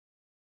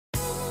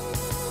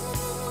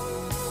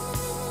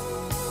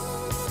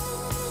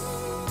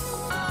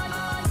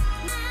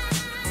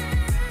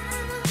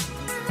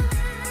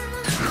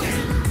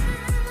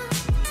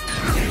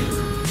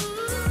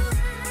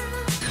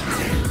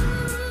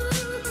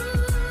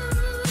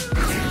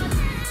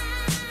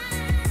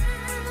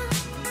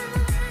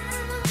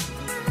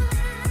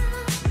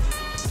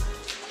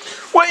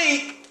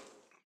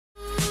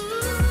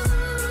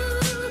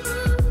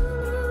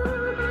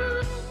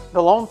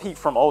The Lone Peak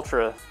from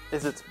Altra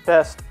is its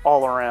best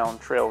all-around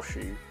trail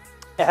shoe.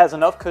 It has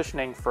enough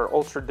cushioning for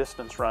ultra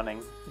distance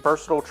running,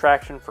 versatile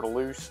traction for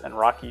loose and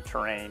rocky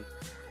terrain,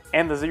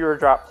 and the zero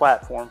drop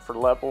platform for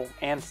level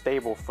and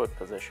stable foot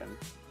position.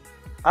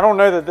 I don't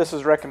know that this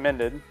is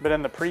recommended, but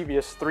in the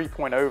previous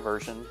 3.0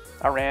 version,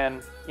 I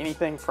ran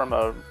anything from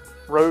a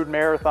road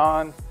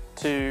marathon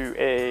to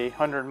a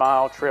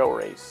 100-mile trail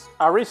race.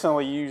 I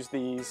recently used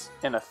these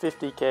in a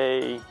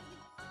 50K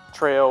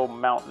trail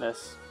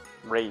mountainous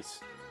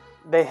race.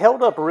 They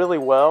held up really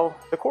well.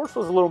 The course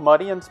was a little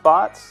muddy in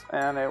spots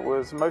and it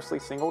was mostly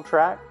single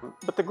track,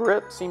 but the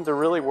grip seemed to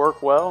really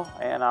work well,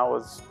 and I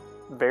was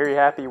very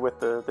happy with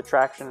the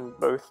traction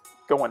both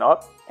going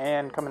up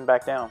and coming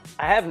back down.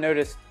 I have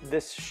noticed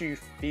this shoe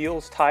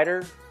feels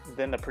tighter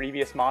than the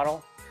previous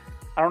model.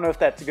 I don't know if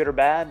that's good or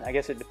bad. I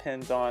guess it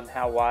depends on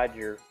how wide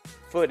your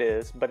foot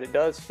is, but it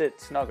does fit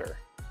snugger.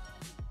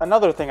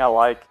 Another thing I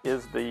like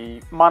is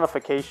the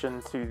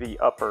modification to the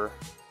upper.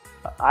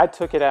 I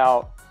took it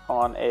out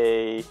on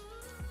a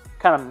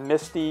kind of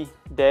misty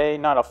day,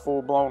 not a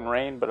full-blown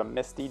rain, but a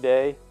misty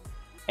day,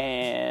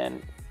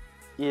 and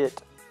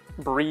it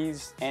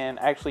breathes and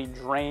actually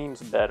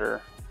drains better.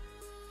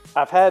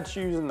 I've had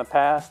shoes in the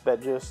past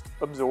that just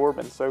absorb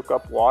and soak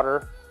up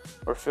water,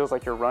 or feels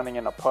like you're running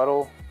in a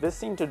puddle. This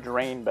seemed to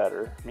drain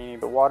better, meaning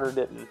the water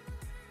didn't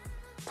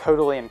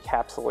totally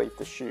encapsulate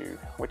the shoe,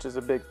 which is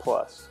a big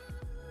plus.